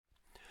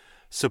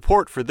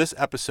Support for this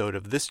episode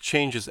of This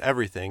Changes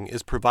Everything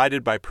is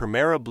provided by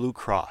Premera Blue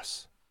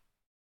Cross.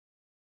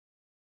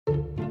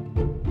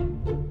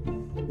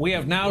 We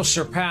have now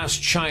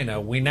surpassed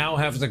China. We now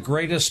have the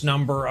greatest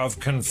number of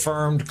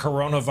confirmed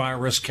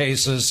coronavirus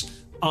cases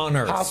on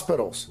Earth.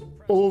 Hospitals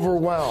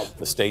overwhelmed.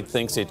 The state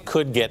thinks it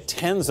could get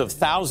tens of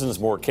thousands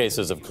more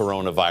cases of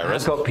coronavirus.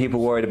 I've got people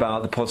worried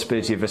about the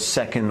possibility of a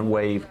second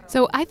wave.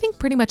 So I think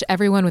pretty much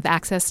everyone with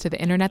access to the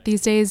internet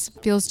these days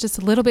feels just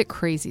a little bit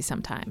crazy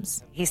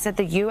sometimes. He said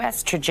the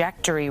U.S.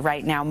 trajectory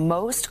right now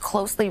most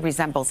closely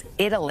resembles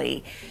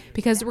Italy.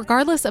 Because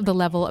regardless of the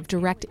level of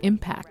direct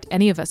impact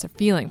any of us are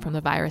feeling from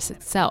the virus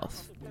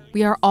itself,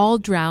 we are all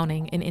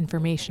drowning in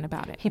information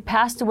about it. He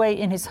passed away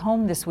in his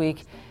home this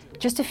week,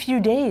 just a few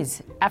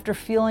days after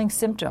feeling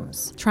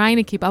symptoms. Trying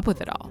to keep up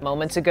with it all.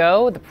 Moments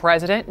ago, the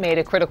president made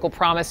a critical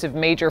promise of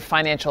major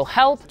financial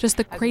help. Just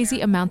the crazy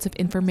amounts of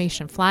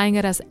information flying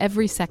at us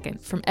every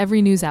second from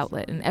every news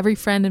outlet and every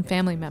friend and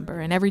family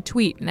member and every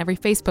tweet and every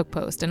Facebook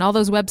post and all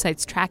those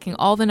websites tracking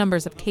all the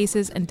numbers of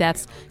cases and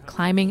deaths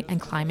climbing and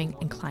climbing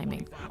and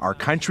climbing. Our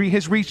country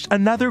has reached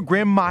another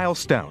grim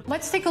milestone.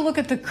 Let's take a look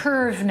at the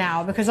curve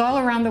now, because all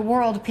around the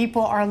world,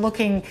 people are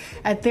looking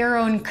at their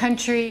own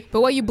country. But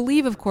what you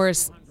believe, of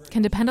course,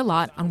 can depend a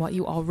lot on what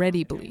you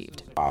already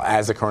believed.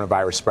 As the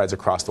coronavirus spreads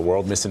across the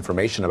world,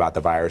 misinformation about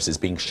the virus is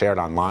being shared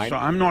online. So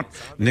I'm not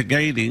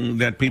negating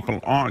that people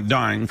are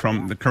dying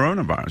from the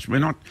coronavirus.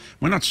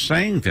 We're not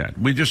saying that.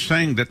 We're just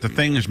saying that the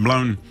thing is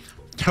blown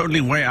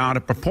totally way out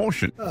of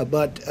proportion.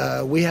 But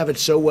we have it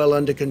so well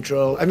under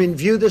control. I mean,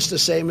 view this the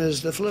same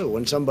as the flu.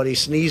 When somebody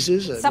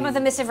sneezes... Some of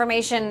the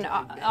misinformation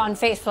on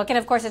Facebook, and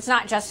of course it's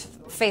not just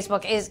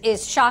Facebook,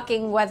 is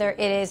shocking, whether it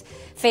is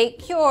fake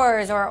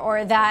cures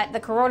or that the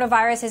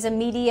coronavirus is a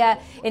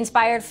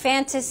media-inspired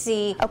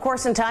fantasy. Of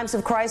course, in times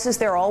of crisis,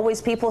 there are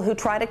always people who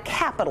try to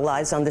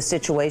capitalize on the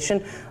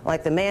situation,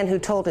 like the man who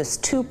told his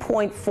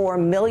 2.4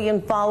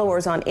 million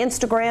followers on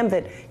Instagram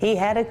that he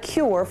had a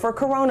cure for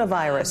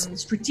coronavirus.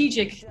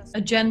 Strategic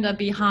agenda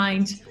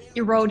behind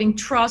eroding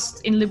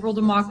trust in liberal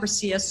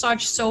democracy as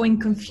such, sowing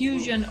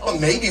confusion. Well,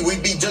 maybe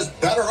we'd be just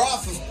better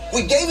off if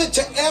we gave it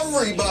to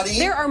everybody.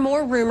 There are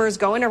more rumors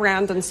going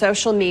around on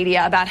social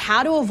media about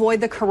how to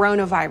avoid the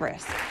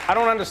coronavirus. I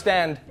don't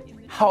understand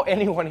how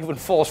anyone even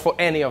falls for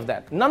any of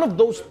that. None of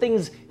those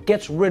things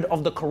gets rid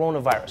of the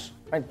coronavirus.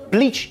 Right?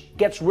 Bleach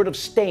gets rid of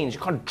stains. You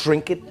can't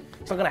drink it.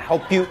 It's not going to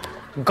help you.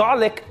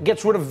 Garlic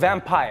gets rid of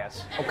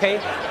vampires,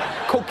 okay?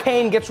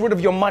 Cocaine gets rid of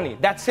your money.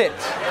 That's it.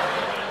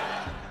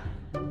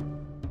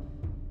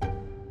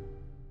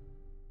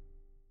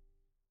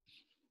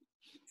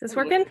 Is this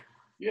working?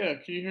 Yeah,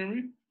 can you hear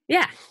me?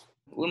 Yeah.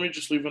 Let me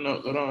just leave a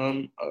note that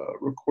I'm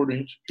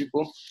recording to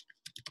people.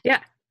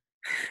 Yeah.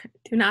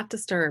 Do not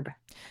disturb.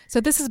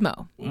 So this is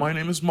Mo. My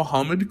name is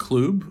Mohammed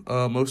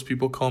Kloob. Most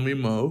people call me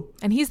Mo.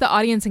 And he's the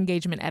audience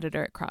engagement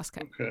editor at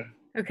Crosscut.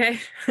 Okay.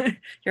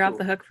 You're off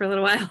the hook for a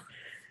little while.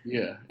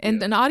 Yeah.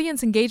 And an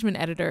audience engagement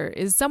editor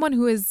is someone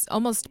who is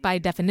almost by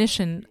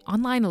definition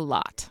online a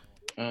lot.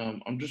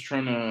 I'm just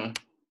trying to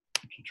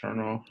turn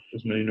off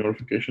as many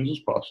notifications as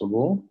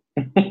possible.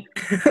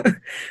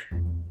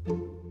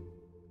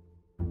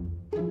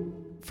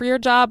 For your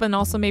job and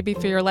also maybe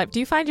for your life, do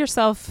you find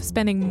yourself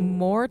spending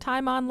more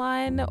time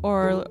online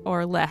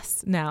or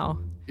less now?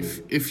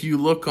 If you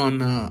look on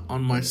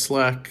my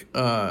Slack,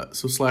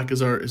 so Slack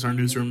is our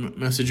newsroom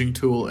messaging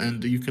tool,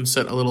 and you can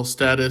set a little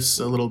status,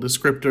 a little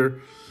descriptor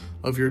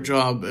of your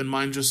job, and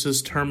mine just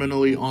says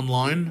terminally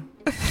online.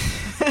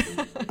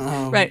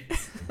 Right.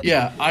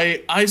 Yeah,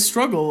 I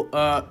struggle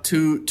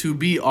to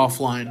be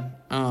offline,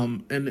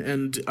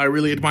 and I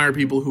really admire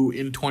people who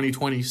in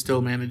 2020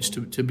 still manage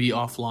to be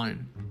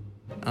offline.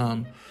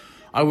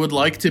 I would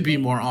like to be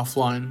more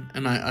offline,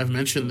 and I've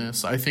mentioned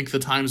this. I think the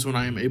times when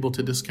I am able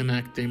to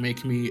disconnect, they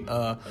make me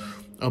a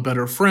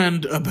better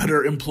friend, a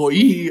better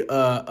employee,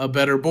 a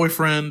better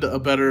boyfriend, a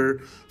better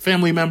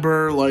family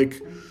member,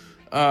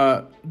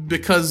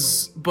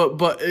 because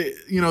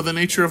the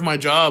nature of my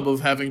job of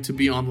having to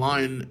be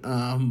online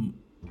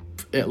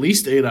at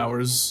least 8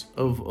 hours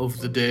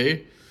of the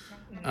day,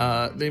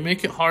 they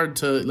make it hard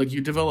to, you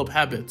develop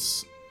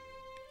habits.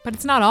 But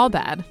it's not all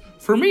bad.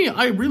 For me,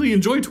 I really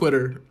enjoy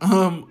Twitter.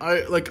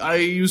 I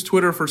use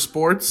Twitter for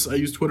sports. I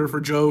use Twitter for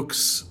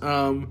jokes.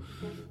 Oh,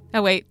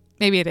 wait.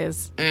 Maybe it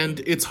is. And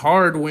it's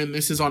hard when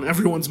this is on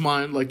everyone's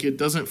mind. It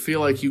doesn't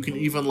feel like you can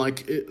even,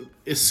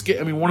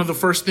 escape. I mean, one of the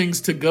first things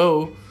to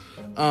go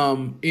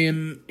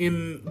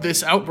in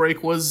this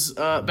outbreak was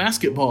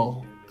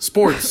basketball.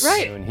 Sports.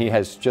 Right. And he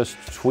has just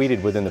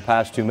tweeted within the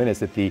past 2 minutes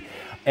that the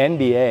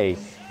NBA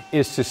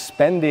is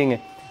suspending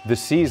the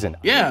season.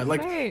 Yeah,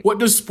 What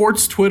does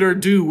sports Twitter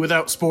do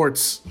without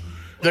sports?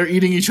 They're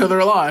eating each other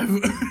alive.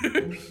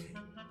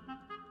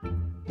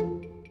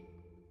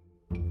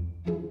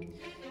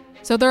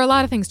 So there are a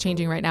lot of things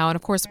changing right now, and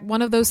of course,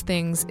 one of those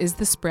things is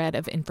the spread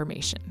of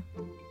information.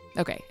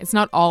 Okay, it's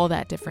not all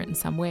that different in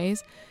some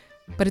ways,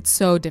 but it's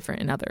so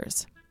different in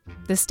others.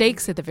 The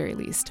stakes, at the very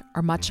least,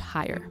 are much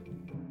higher.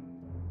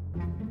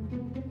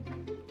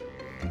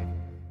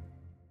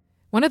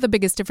 One of the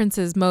biggest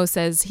differences Mo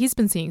says he's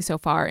been seeing so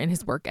far in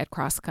his work at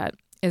Crosscut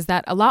is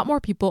that a lot more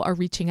people are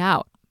reaching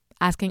out,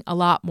 asking a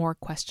lot more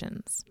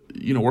questions.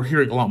 We're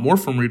hearing a lot more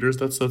from readers.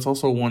 That's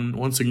also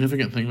one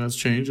significant thing that's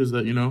changed, is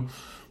that,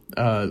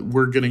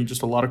 we're getting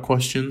just a lot of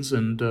questions,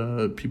 and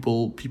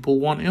people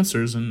want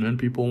answers, and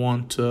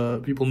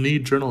people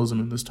need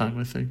journalism in this time,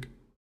 I think.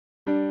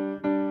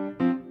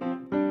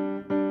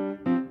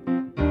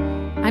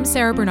 I'm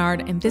Sarah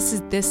Bernard, and this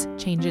is This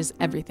Changes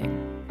Everything,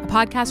 a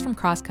podcast from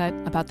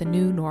Crosscut about the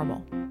new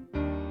normal.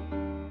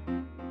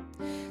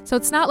 So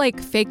it's not like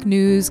fake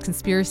news,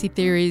 conspiracy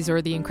theories, or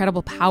the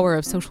incredible power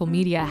of social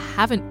media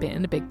haven't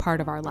been a big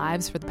part of our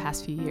lives for the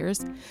past few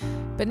years.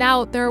 But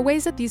now there are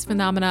ways that these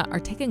phenomena are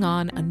taking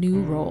on a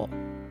new role.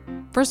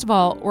 First of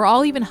all, we're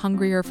all even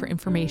hungrier for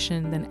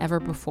information than ever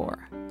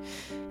before.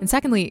 And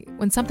secondly,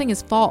 when something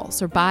is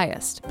false or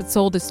biased but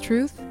sold as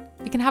truth,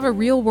 it can have a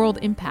real-world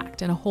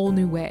impact in a whole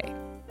new way.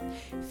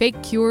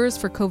 Fake cures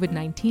for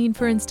COVID-19,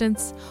 for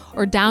instance,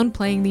 or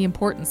downplaying the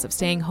importance of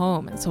staying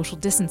home and social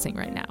distancing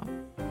right now.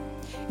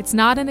 It's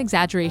not an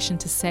exaggeration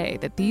to say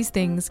that these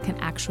things can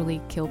actually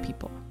kill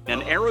people.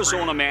 An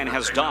Arizona man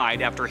has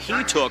died after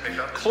he took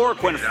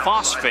chloroquine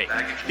phosphate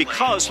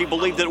because he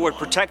believed that it would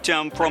protect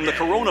him from the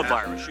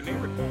coronavirus.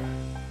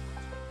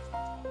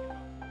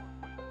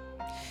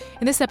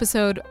 In this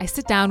episode, I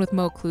sit down with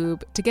Mo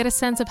Kloob to get a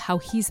sense of how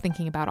he's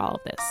thinking about all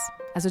of this,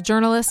 as a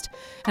journalist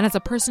and as a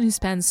person who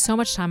spends so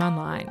much time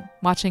online,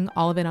 watching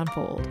all of it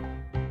unfold.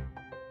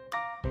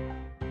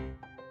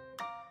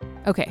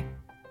 Okay,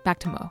 back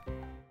to Mo.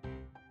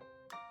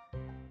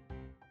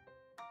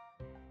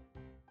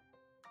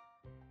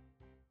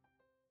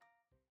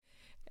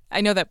 I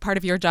know that part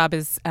of your job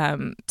is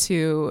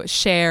to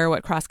share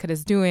what Crosscut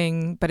is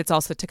doing, but it's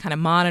also to kind of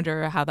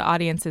monitor how the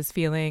audience is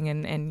feeling.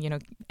 And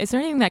is there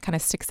anything that kind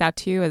of sticks out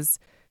to you as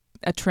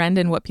a trend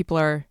in what people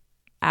are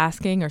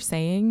asking or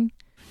saying?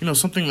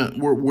 Something that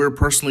we're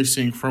personally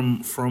seeing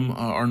from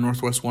our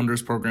Northwest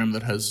Wonders program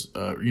that has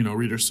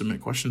readers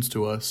submit questions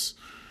to us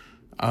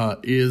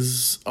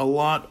is a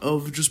lot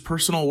of just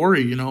personal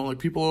worry. Like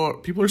people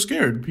are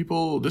scared.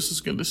 This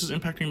is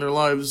impacting their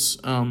lives,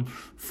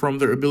 from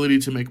their ability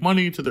to make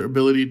money to their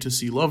ability to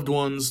see loved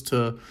ones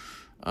to,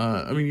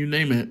 you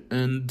name it.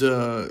 And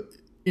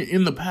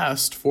in the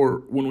past,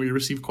 for when we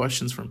receive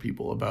questions from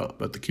people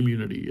about the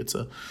community, it's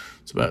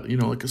about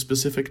like a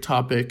specific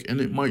topic,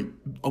 and it might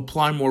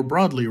apply more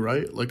broadly,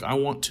 right? Like, I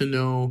want to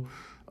know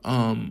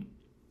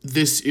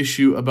this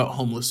issue about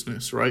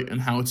homelessness, right,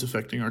 and how it's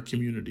affecting our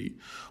community.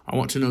 I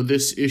want to know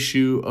this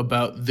issue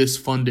about this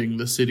funding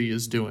the city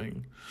is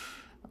doing.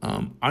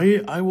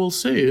 I will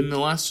say, in the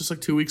last just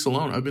like 2 weeks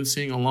alone, I've been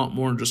seeing a lot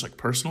more just like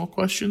personal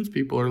questions.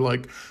 People are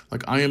like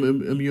I am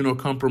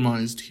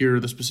immunocompromised. Here are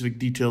the specific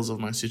details of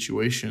my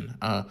situation.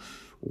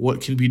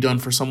 What can be done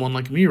for someone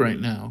like me right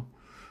now?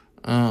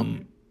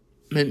 And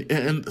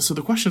so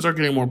the questions are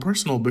getting more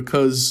personal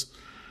because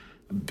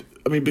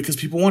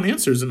people want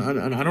answers, and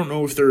I don't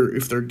know if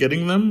they're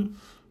getting them.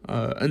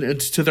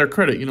 And to their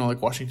credit,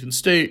 like Washington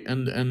State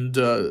and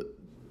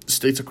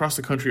states across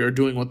the country are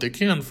doing what they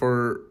can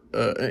for.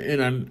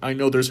 And I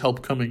know there's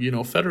help coming,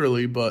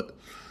 federally, but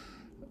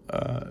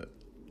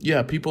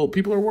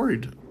people are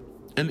worried,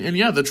 and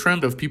the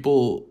trend of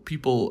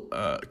people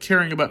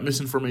caring about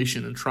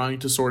misinformation and trying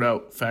to sort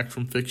out fact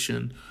from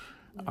fiction,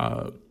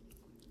 and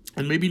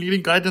maybe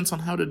needing guidance on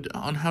how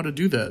to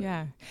do that.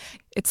 Yeah,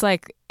 it's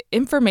like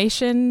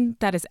information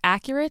that is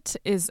accurate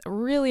is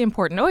really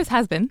important. It always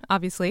has been,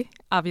 obviously,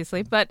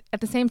 but at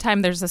the same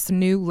time, there's this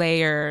new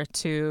layer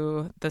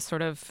to the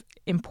sort of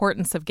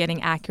importance of getting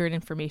accurate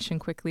information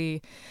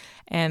quickly,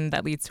 and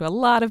that leads to a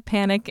lot of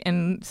panic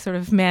and sort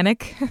of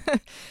manic.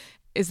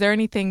 Is there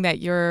anything that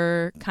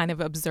you're kind of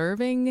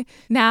observing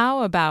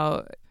now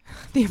about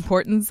the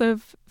importance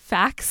of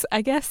facts,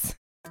 I guess?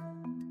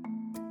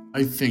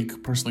 I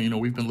think personally,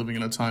 we've been living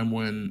in a time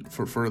when,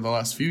 for the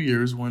last few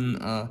years,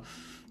 when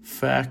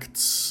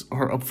facts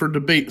are up for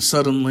debate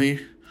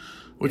suddenly,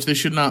 which they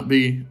should not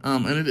be.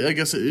 I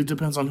guess it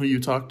depends on who you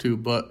talk to,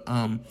 but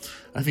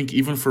I think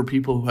even for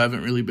people who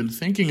haven't really been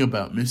thinking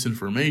about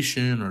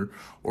misinformation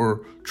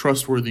or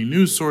trustworthy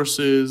news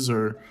sources,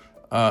 or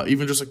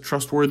even just like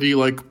trustworthy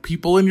like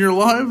people in your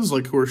lives,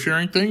 like who are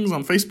sharing things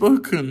on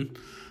Facebook, and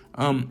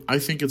I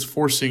think it's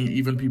forcing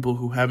even people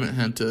who haven't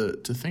had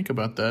to think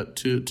about that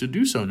to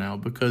do so now,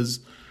 because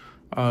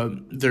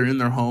they're in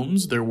their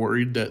homes. They're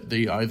worried that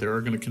they either are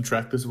going to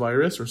contract this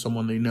virus, or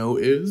someone they know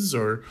is,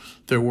 or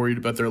they're worried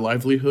about their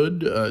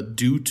livelihood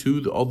due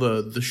to all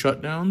the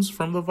shutdowns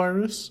from the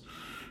virus.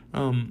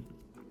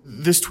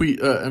 This tweet,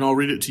 and I'll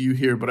read it to you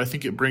here, but I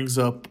think it brings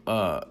up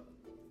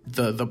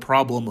the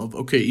problem of,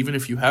 okay, even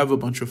if you have a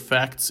bunch of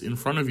facts in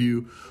front of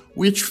you,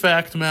 which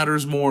fact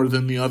matters more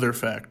than the other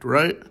fact,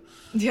 right?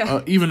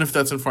 Yeah. Even if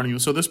that's in front of you.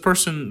 So this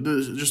person,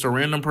 just a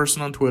random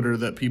person on Twitter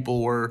that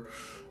people were...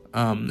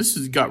 this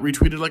got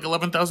retweeted like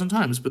 11,000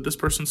 times, but this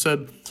person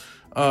said,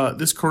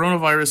 this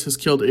coronavirus has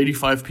killed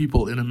 85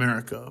 people in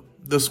America.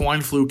 The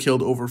swine flu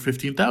killed over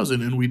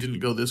 15,000, and we didn't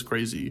go this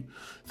crazy.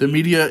 The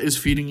media is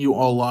feeding you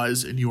all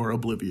lies, and you are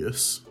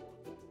oblivious.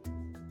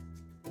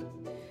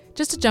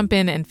 Just to jump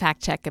in and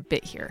fact check a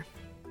bit here.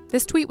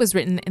 This tweet was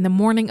written in the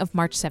morning of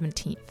March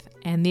 17th,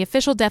 and the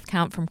official death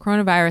count from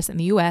coronavirus in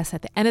the U.S.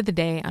 at the end of the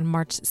day on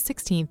March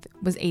 16th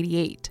was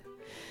 88.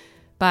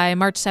 By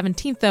March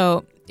 17th,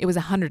 though, it was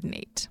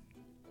 108.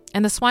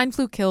 And the swine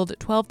flu killed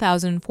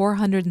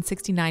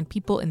 12,469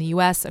 people in the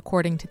U.S.,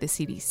 according to the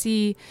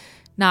CDC,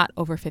 not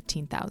over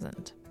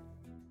 15,000.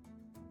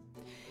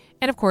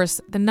 And of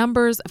course, the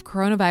numbers of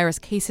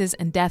coronavirus cases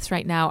and deaths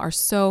right now are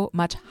so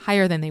much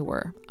higher than they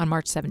were on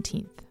March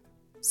 17th.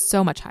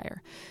 So much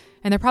higher.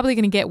 And they're probably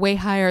going to get way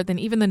higher than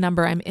even the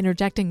number I'm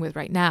interjecting with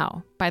right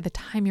now by the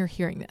time you're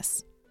hearing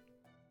this.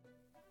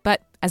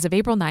 But as of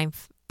April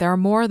 9th, there are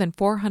more than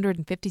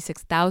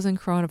 456,000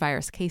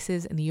 coronavirus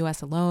cases in the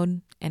U.S.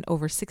 alone and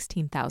over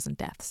 16,000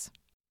 deaths.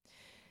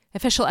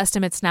 Official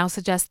estimates now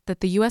suggest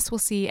that the U.S. will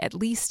see at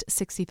least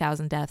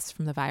 60,000 deaths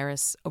from the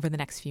virus over the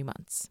next few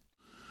months.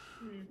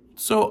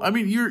 So, I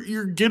mean,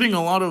 you're getting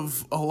a lot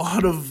of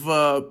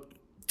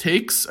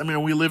takes. I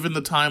mean, we live in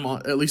the time,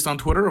 at least on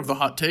Twitter, of the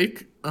hot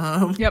take.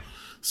 Yep.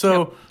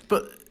 So,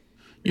 but,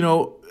 you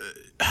know,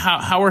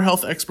 how are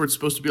health experts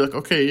supposed to be like,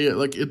 okay, yeah,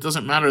 like, it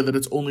doesn't matter that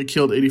it's only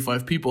killed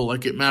 85 people.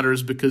 Like, it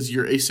matters because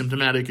you're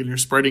asymptomatic and you're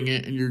spreading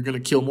it and you're going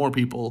to kill more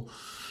people.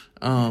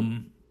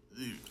 I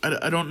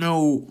don't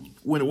know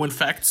when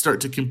facts start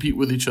to compete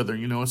with each other.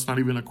 You know, it's not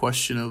even a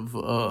question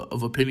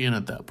of opinion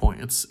at that point.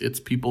 It's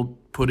people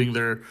putting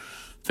their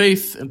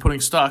faith and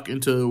putting stock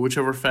into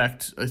whichever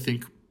fact I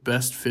think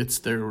best fits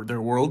their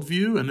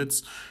worldview, and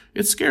it's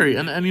scary.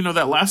 And you know,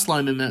 that last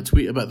line in that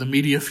tweet about the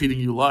media feeding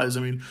you lies,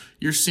 I mean,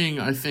 you're seeing,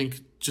 I think,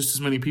 just as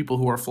many people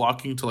who are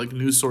flocking to like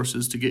news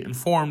sources to get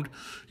informed.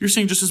 You're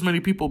seeing just as many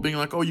people being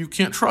like, oh, you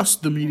can't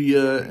trust the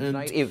media. And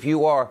if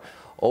you are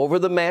over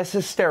the mass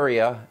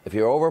hysteria, if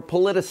you're over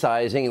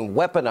politicizing and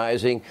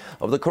weaponizing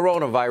of the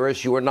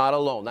coronavirus, you are not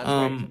alone. That's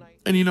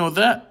and you know,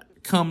 that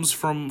comes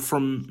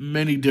from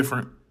many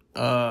different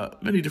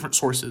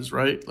sources,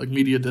 right? Like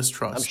media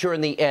distrust. I'm sure in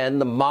the end,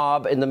 the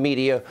mob and the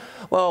media,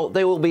 well,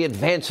 they will be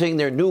advancing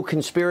their new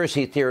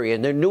conspiracy theory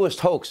and their newest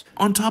hoax.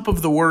 On top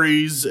of the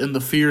worries and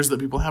the fears that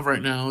people have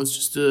right now is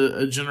just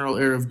a general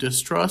air of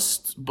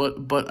distrust,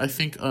 but I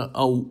think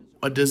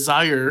a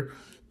desire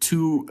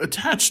to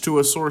attach to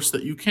a source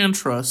that you can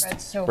trust.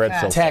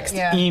 Text,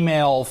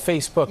 email,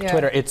 Facebook,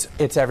 Twitter,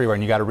 it's everywhere,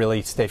 and you got to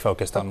really stay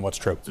focused on what's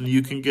true. And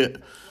you can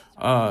get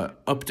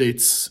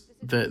updates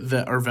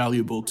that are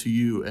valuable to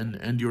you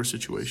and your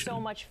situation. So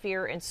much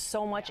fear and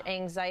so much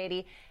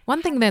anxiety.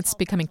 One thing that's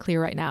becoming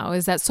clear right now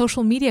is that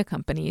social media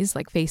companies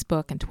like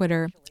Facebook and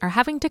Twitter are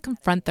having to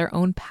confront their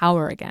own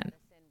power again.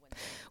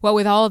 What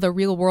with all the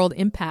real-world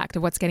impact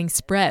of what's getting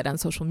spread on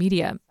social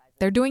media,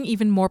 they're doing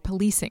even more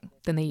policing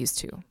than they used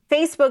to.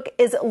 Facebook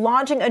is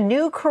launching a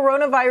new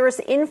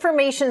coronavirus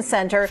information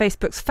center.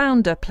 Facebook's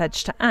founder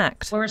pledged to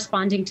act. We're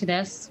responding to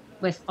this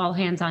with all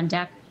hands on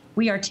deck.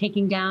 We are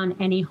taking down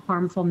any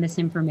harmful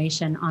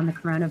misinformation on the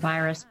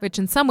coronavirus. Which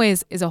in some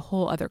ways is a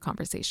whole other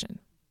conversation.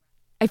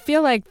 I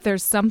feel like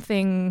there's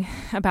something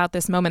about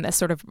this moment that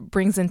sort of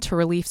brings into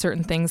relief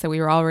certain things that we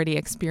were already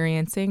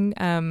experiencing.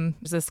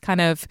 There's this kind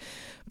of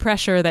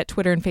pressure that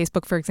Twitter and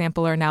Facebook, for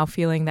example, are now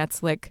feeling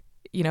that's like,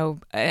 you know,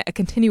 a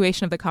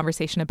continuation of the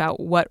conversation about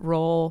what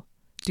role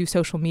do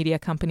social media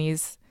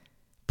companies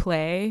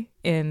play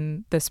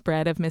in the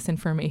spread of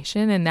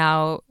misinformation. And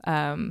now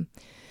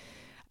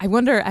I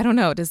wonder, I don't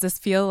know, does this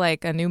feel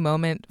like a new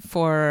moment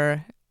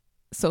for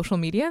social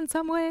media in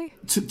some way?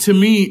 To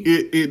me,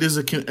 it is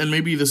and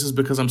maybe this is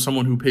because I'm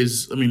someone who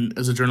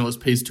as a journalist,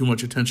 pays too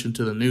much attention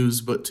to the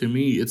news, but to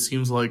me, it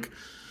seems like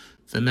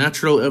the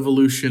natural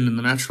evolution and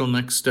the natural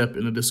next step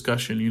in a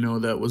discussion, you know,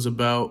 that was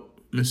about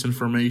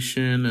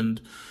misinformation.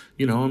 And,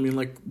 you know, I mean,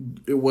 like,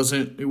 it was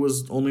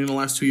only in the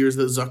last 2 years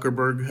that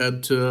Zuckerberg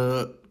had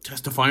to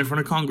testify in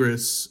front of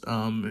Congress,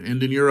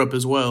 and in Europe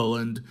as well,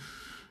 and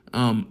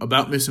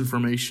about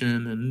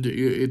misinformation. And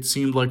it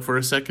seemed like for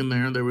a second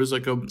there was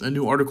like a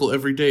new article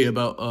every day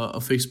about a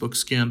Facebook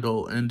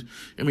scandal. And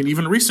I mean,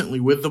 even recently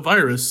with the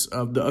virus,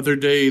 the other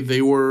day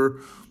there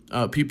were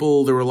a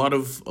lot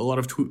of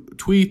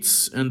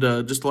tweets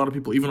and just a lot of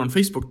people even on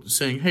Facebook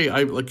saying, hey,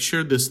 I like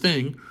shared this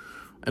thing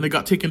and it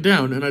got taken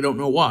down and I don't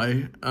know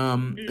why.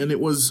 And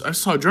I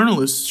saw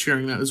journalists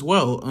sharing that as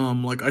well.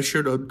 Like I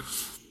shared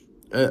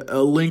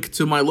a link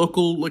to my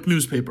local like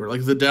newspaper,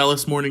 like the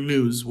Dallas Morning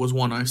News was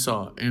one I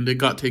saw, and it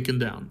got taken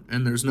down,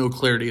 and there's no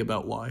clarity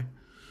about why.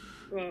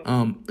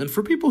 And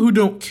for people who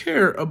don't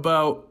care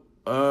about,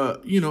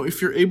 you know,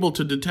 if you're able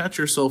to detach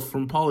yourself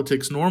from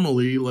politics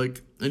normally,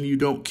 like, and you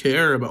don't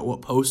care about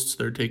what posts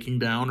they're taking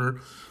down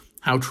or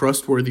how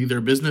trustworthy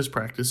their business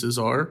practices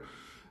are,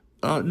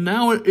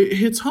 now it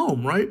hits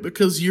home, right?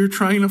 Because you're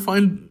trying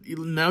to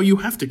now you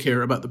have to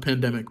care about the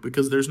pandemic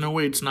because there's no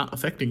way it's not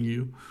affecting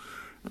you.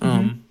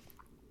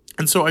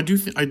 And so I do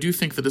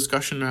think the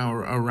discussion now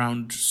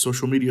around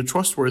social media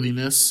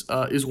trustworthiness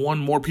is one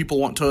more people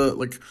want to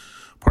like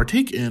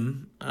partake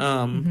in,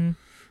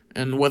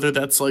 and whether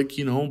that's like,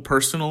 you know,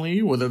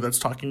 personally, whether that's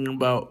talking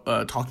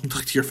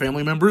to your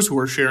family members who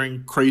are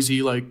sharing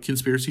crazy like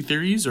conspiracy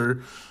theories,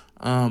 or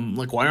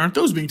Like, why aren't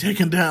those being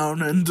taken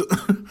down? And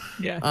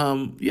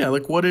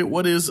like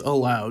what is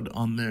allowed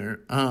on there?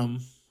 And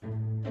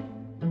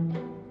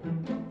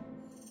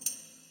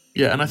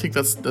I think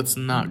that's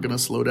not gonna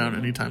slow down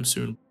anytime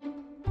soon.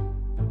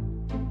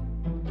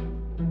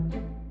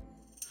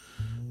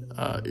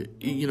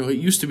 It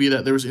used to be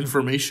that there was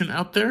information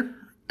out there,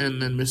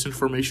 and then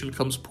misinformation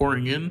comes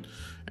pouring in,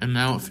 and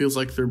now it feels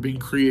like they're being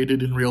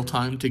created in real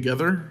time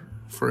together.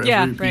 For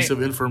every piece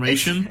of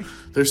information,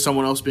 there's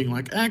someone else being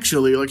like,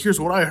 actually, like, here's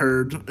what I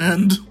heard,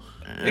 and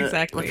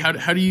exactly. Like,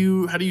 how do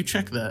you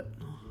check that?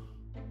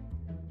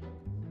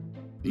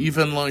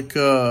 Even like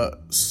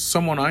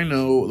someone I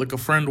know, like a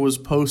friend, was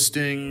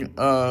posting,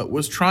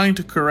 was trying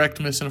to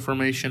correct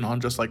misinformation on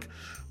just like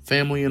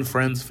family and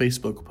friends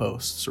Facebook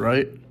posts,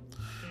 right?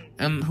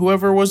 And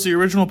whoever was the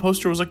original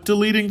poster was like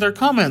deleting their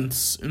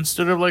comments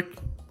instead of like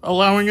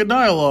allowing a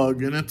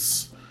dialogue, and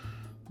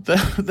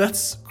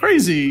that's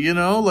crazy,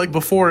 Like,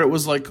 before it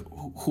was like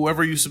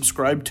whoever you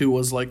subscribe to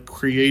was like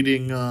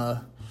creating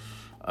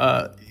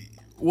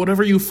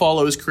whatever you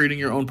follow is creating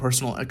your own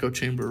personal echo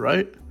chamber,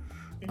 right?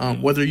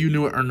 Whether you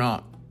knew it or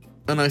not.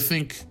 And I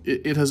think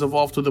it has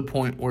evolved to the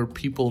point where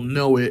people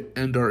know it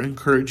and are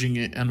encouraging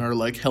it and are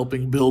like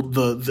helping build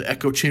the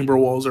echo chamber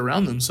walls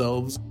around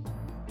themselves.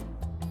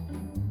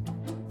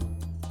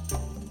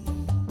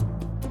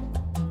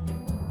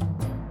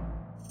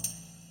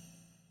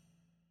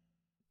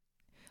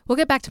 We'll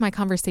get back to my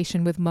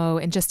conversation with Mo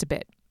in just a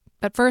bit.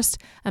 But first,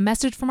 a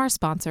message from our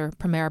sponsor,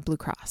 Premera Blue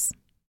Cross.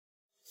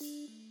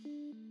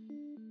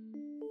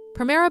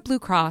 Premera Blue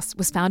Cross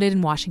was founded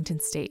in Washington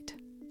State.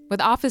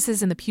 With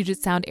offices in the Puget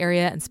Sound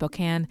area and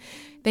Spokane,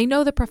 they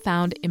know the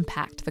profound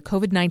impact the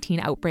COVID-19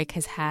 outbreak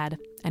has had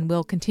and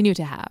will continue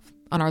to have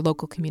on our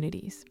local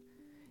communities.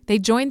 They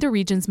joined the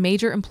region's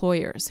major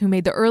employers who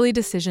made the early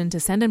decision to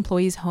send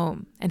employees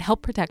home and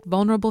help protect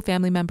vulnerable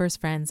family members,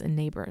 friends, and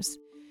neighbors.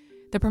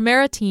 The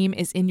Premera team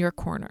is in your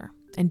corner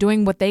and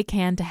doing what they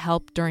can to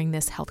help during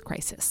this health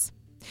crisis.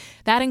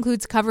 That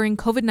includes covering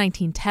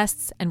COVID-19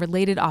 tests and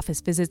related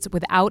office visits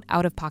without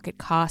out-of-pocket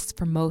costs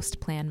for most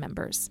plan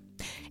members.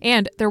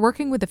 And they're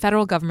working with the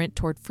federal government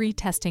toward free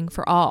testing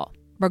for all,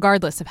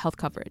 regardless of health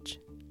coverage.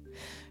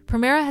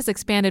 Premera has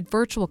expanded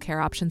virtual care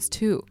options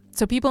too,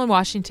 so people in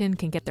Washington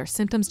can get their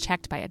symptoms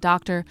checked by a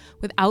doctor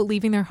without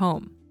leaving their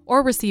home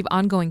or receive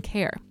ongoing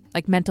care,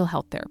 like mental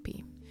health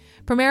therapy.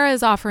 Premera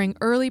is offering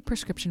early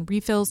prescription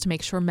refills to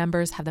make sure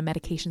members have the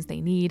medications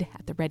they need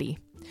at the ready.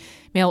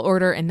 Mail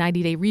order and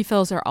 90-day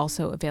refills are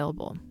also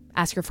available.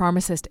 Ask your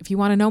pharmacist if you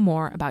want to know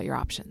more about your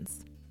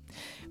options.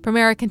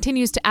 Premera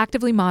continues to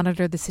actively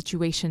monitor the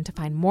situation to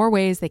find more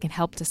ways they can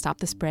help to stop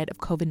the spread of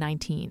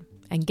COVID-19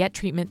 and get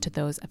treatment to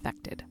those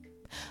affected.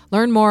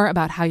 Learn more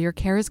about how your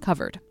care is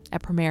covered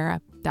at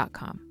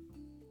Premera.com.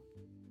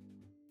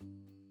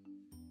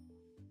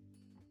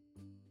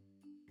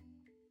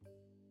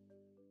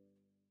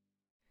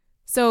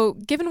 So,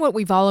 given what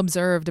we've all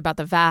observed about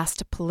the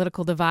vast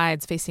political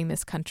divides facing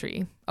this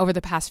country, over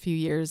the past few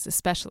years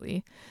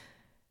especially,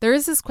 there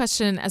is this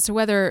question as to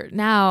whether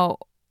now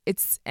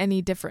it's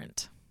any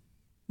different.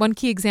 One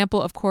key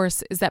example, of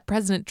course, is that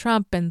President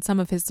Trump and some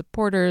of his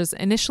supporters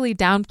initially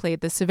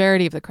downplayed the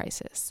severity of the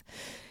crisis,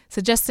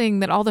 suggesting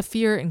that all the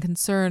fear and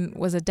concern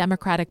was a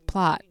Democratic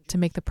plot to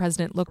make the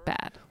president look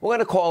bad. We're going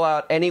to call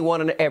out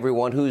anyone and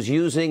everyone who's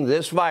using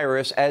this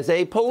virus as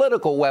a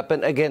political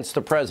weapon against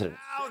the president.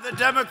 The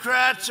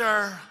Democrats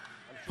are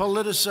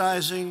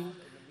politicizing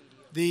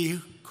the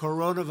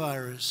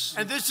coronavirus,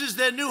 and this is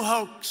their new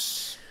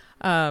hoax.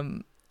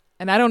 And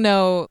I don't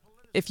know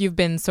if you've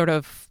been sort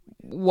of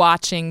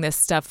watching this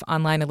stuff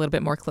online a little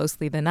bit more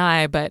closely than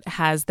I, but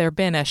has there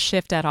been a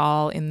shift at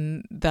all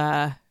in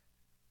the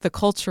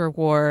culture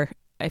war,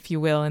 if you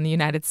will, in the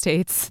United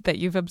States that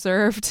you've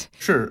observed?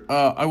 Sure.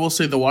 I will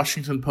say the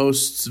Washington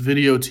Post's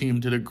video team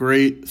did a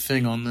great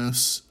thing on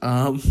this.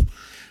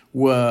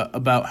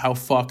 About how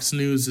Fox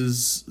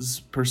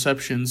News's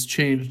perceptions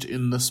changed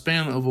in the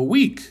span of a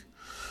week.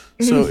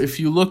 So if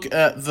you look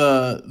at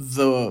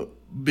the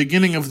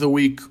beginning of the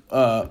week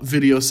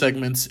video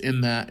segments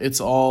in that, it's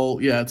all,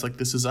 it's like,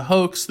 this is a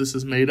hoax, this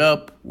is made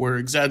up, we're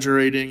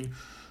exaggerating,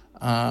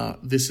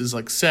 this is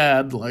like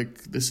sad,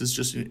 like this is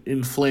just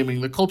inflaming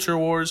the culture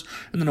wars.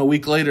 And then a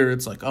week later,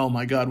 it's like, oh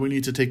my God, we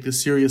need to take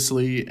this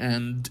seriously,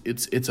 and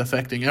it's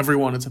affecting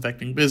everyone, it's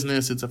affecting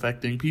business, it's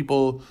affecting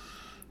people.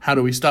 How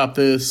do we stop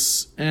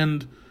this?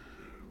 And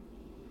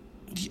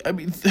I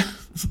mean,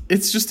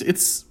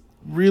 it's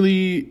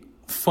really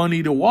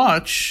funny to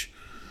watch.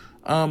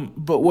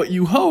 But what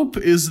you hope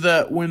is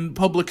that when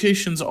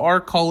publications are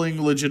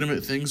calling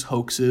legitimate things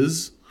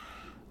hoaxes,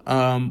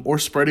 or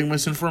spreading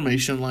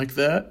misinformation like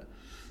that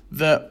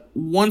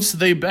once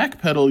they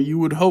backpedal, you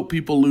would hope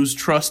people lose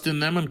trust in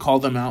them and call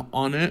them out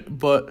on it.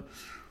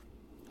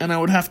 And I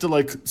would have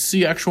to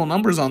see actual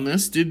numbers on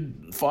this.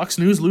 Did Fox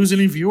News lose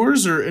any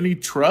viewers or any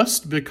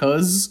trust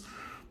because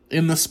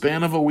in the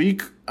span of a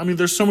week, I mean,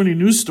 there's so many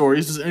news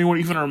stories. Does anyone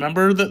even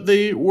remember that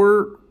they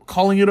were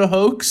calling it a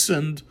hoax?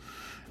 And,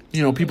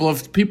 people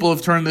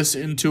have turned this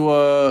into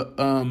a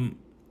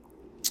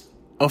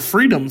a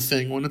freedom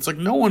thing when it's like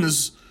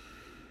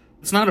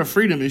it's not a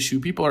freedom issue.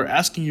 People are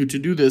asking you to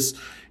do this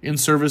in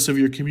service of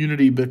your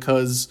community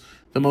because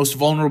the most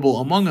vulnerable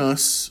among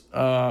us,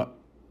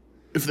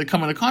 if they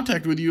come into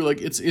contact with you,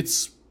 like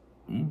it's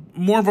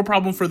more of a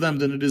problem for them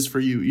than it is for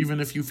you, even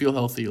if you feel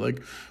healthy.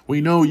 Like,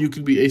 we know you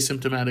can be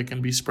asymptomatic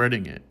and be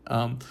spreading it.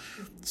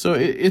 So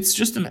it's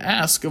just an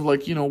ask of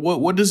like,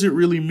 what does it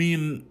really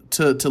mean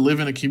to live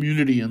in a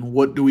community, and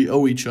what do we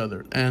owe each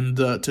other? And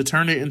to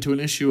turn it into an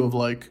issue of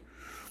like,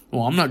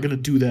 well, I'm not going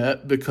to do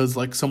that because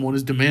like someone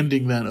is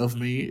demanding that of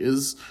me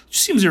just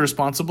seems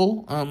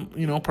irresponsible.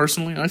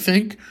 Personally, I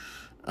think.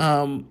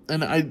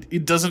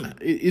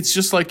 It's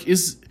just like,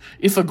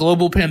 if a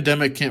global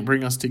pandemic can't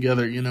bring us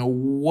together,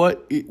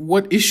 what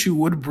issue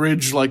would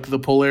bridge like the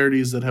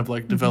polarities that have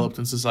like developed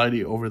in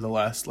society over the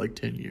last like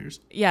 10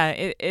 years? Yeah,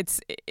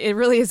 it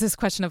really is this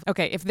question of,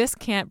 okay, if this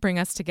can't bring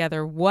us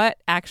together, what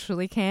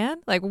actually can?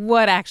 Like,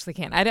 what actually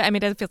can? I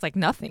mean, it feels like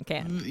nothing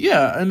can.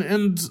 Yeah,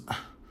 and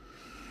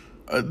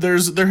there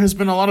has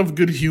been a lot of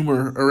good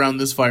humor around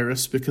this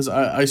virus because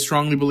I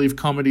strongly believe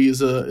comedy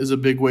is a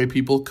big way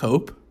people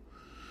cope.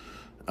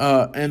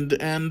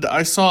 And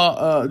I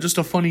saw just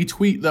a funny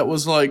tweet that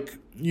was like,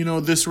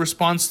 this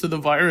response to the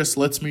virus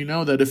lets me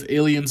know that if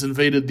aliens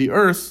invaded the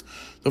Earth,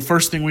 the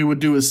first thing we would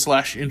do is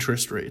slash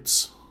interest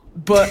rates.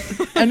 But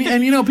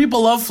and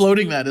people love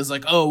floating that as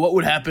like, oh, what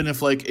would happen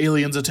if like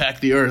aliens attack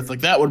the Earth?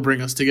 Like, that would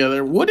bring us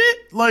together, would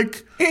it?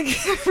 Like,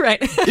 right.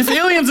 If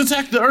aliens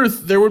attacked the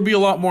Earth, there would be a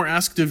lot more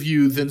asked of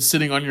you than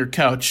sitting on your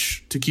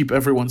couch to keep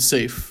everyone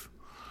safe.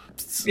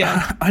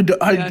 Yeah.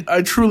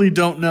 I truly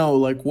don't know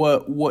like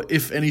what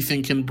if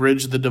anything can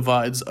bridge the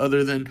divides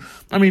other than,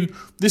 I mean,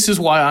 this is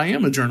why I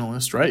am a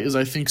journalist, right? Is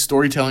I think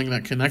storytelling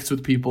that connects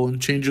with people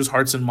and changes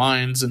hearts and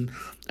minds and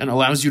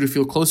allows you to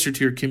feel closer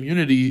to your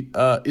community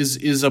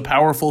is a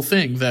powerful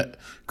thing that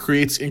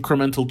creates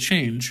incremental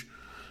change.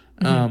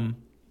 Mm-hmm.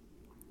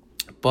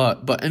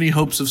 But any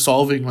hopes of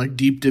solving like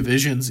deep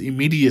divisions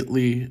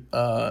immediately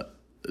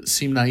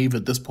seem naive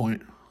at this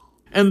point.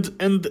 And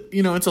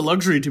it's a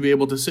luxury to be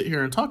able to sit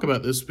here and talk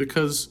about this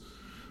because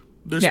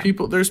there's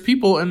people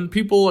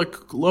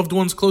like loved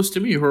ones close to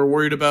me who are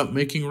worried about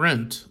making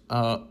rent,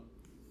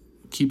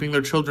 keeping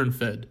their children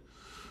fed,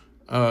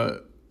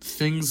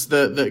 things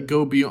that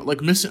go beyond, like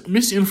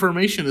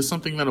misinformation is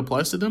something that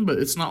applies to them, but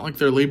it's not like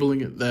they're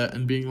labeling it that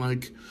and being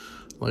like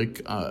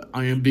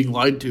I am being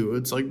lied to.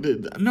 It's like,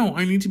 no,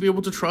 I need to be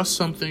able to trust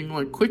something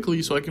like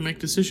quickly so I can make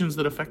decisions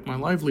that affect my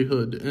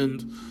livelihood.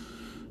 And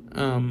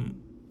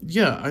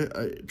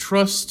I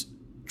trust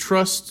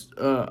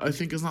I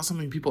think is not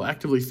something people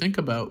actively think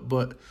about,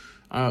 but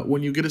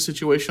when you get a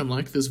situation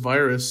like this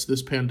virus,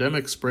 this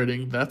pandemic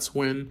spreading, that's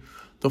when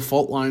the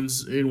fault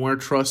lines in where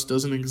trust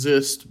doesn't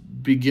exist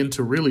begin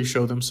to really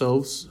show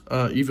themselves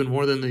even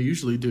more than they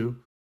usually do.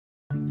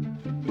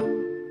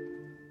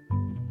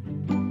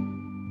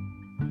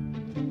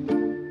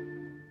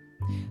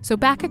 So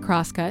back at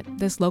Crosscut,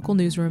 this local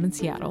newsroom in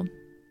Seattle,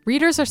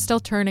 readers are still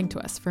turning to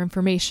us for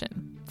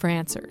information, for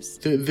answers.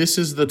 This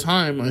is the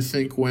time, I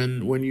think,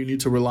 when you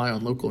need to rely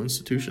on local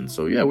institutions.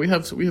 So yeah, we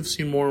have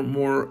seen more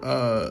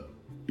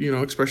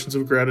expressions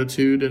of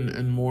gratitude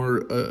and more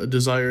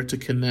desire to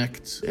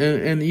connect,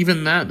 and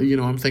even that,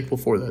 I'm thankful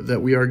for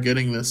that we are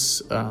getting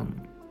this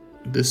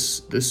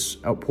this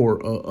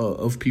outpour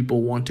of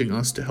people wanting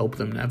us to help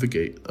them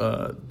navigate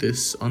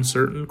this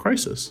uncertain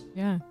crisis.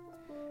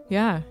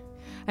 Yeah.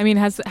 I mean,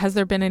 has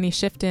there been any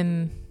shift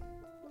in,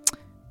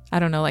 I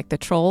don't know, like the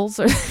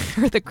trolls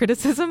or the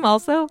criticism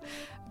also?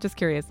 Just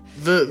curious.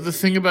 The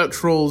thing about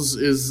trolls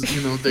is,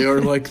 they are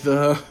like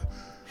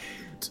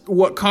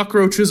what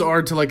cockroaches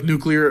are to like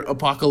nuclear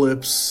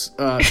apocalypse,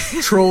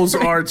 trolls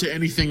are to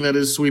anything that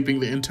is sweeping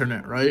the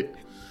internet, right?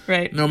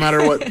 Right. No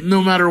matter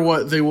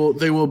what, they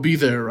will be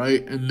there,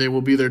 right? And they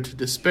will be there to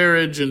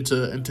disparage and to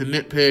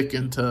nitpick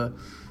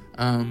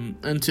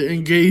and to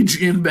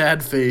engage in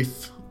bad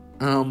faith.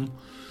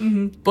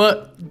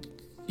 But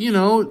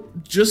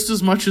just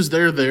as much as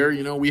they're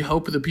there, we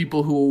hope the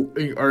people who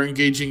are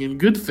engaging in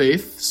good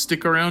faith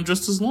stick around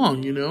just as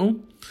long,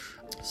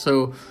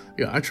 So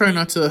yeah, I try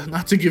not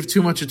to give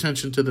too much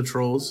attention to the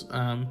trolls,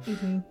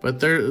 but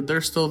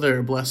they're still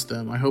there. Bless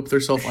them. I hope they're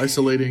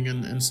self-isolating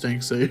and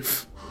staying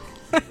safe.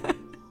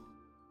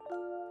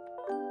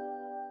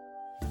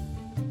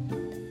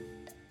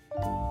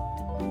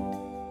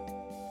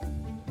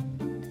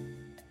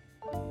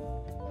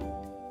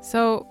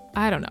 So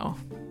I don't know.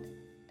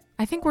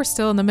 I think we're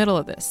still in the middle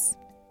of this.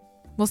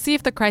 We'll see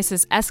if the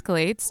crisis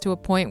escalates to a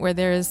point where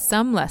there is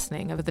some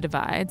lessening of the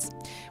divides,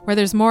 where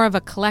there's more of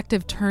a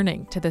collective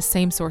turning to the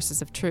same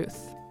sources of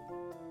truth.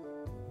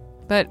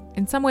 But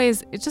in some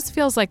ways, it just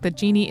feels like the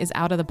genie is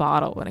out of the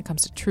bottle when it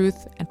comes to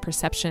truth and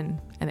perception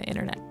and the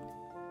internet.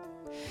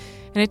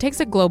 And it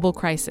takes a global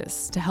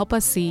crisis to help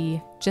us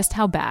see just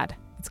how bad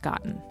it's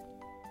gotten.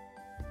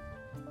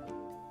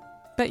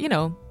 But,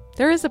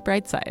 there is a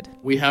bright side.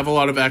 We have a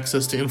lot of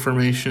access to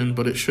information,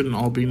 but it shouldn't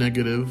all be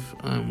negative.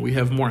 We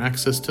have more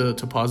access to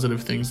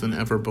positive things than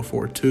ever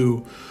before,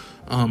 too.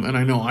 And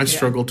I know I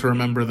struggle to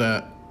remember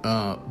that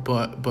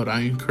But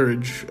I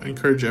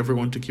encourage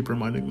everyone to keep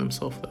reminding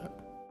themselves that.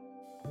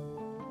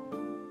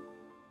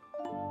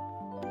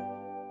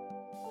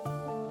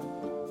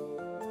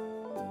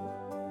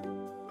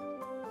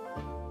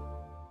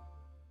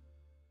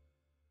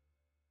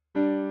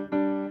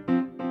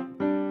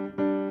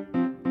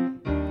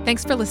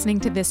 Thanks for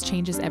listening to This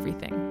Changes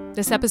Everything.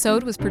 This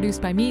episode was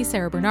produced by me,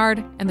 Sarah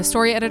Bernard, and the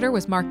story editor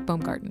was Mark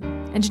Baumgarten.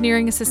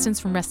 Engineering assistance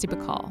from Rusty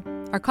Bacall.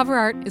 Our cover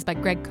art is by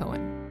Greg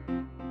Cohen.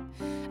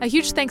 A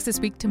huge thanks this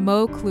week to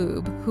Mo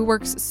Klub, who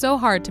works so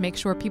hard to make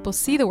sure people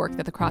see the work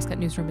that the Crosscut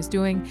Newsroom is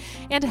doing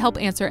and to help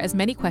answer as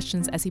many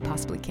questions as he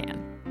possibly can.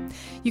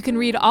 You can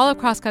read all of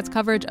Crosscut's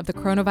coverage of the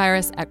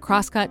coronavirus at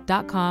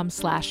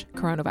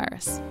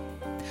crosscut.com/coronavirus.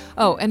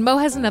 Oh, and Mo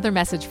has another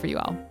message for you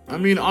all. I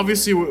mean,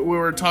 obviously, we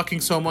were talking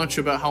so much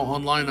about how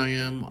online I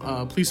am.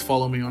 Please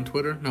follow me on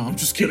Twitter. No, I'm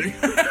just kidding.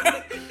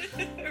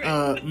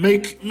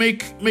 Make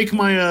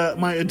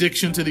my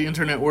addiction to the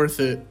internet worth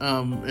it.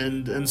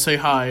 And say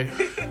hi.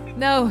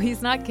 No,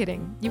 he's not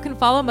kidding. You can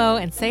follow Mo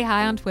and say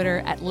hi on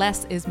Twitter at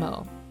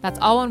LessIsMo. That's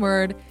all one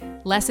word,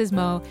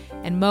 LessIsMo,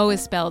 and Mo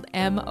is spelled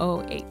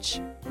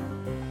M-O-H.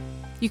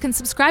 You can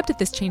subscribe to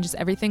This Changes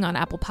Everything on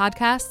Apple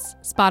Podcasts,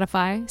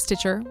 Spotify,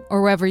 Stitcher,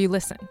 or wherever you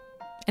listen.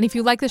 And if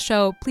you like the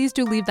show, please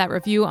do leave that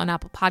review on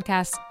Apple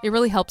Podcasts. It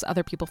really helps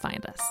other people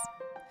find us.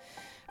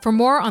 For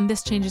more on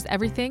This Changes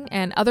Everything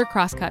and other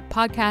Crosscut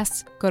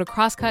podcasts, go to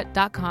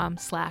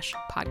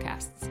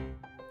crosscut.com/podcasts.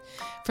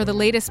 For the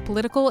latest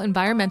political,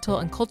 environmental,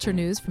 and culture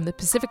news from the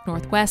Pacific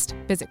Northwest,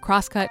 visit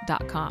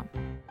crosscut.com.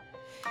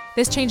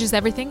 This Changes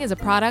Everything is a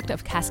product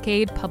of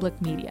Cascade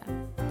Public Media.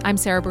 I'm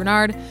Sarah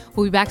Bernard.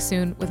 We'll be back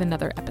soon with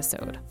another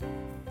episode.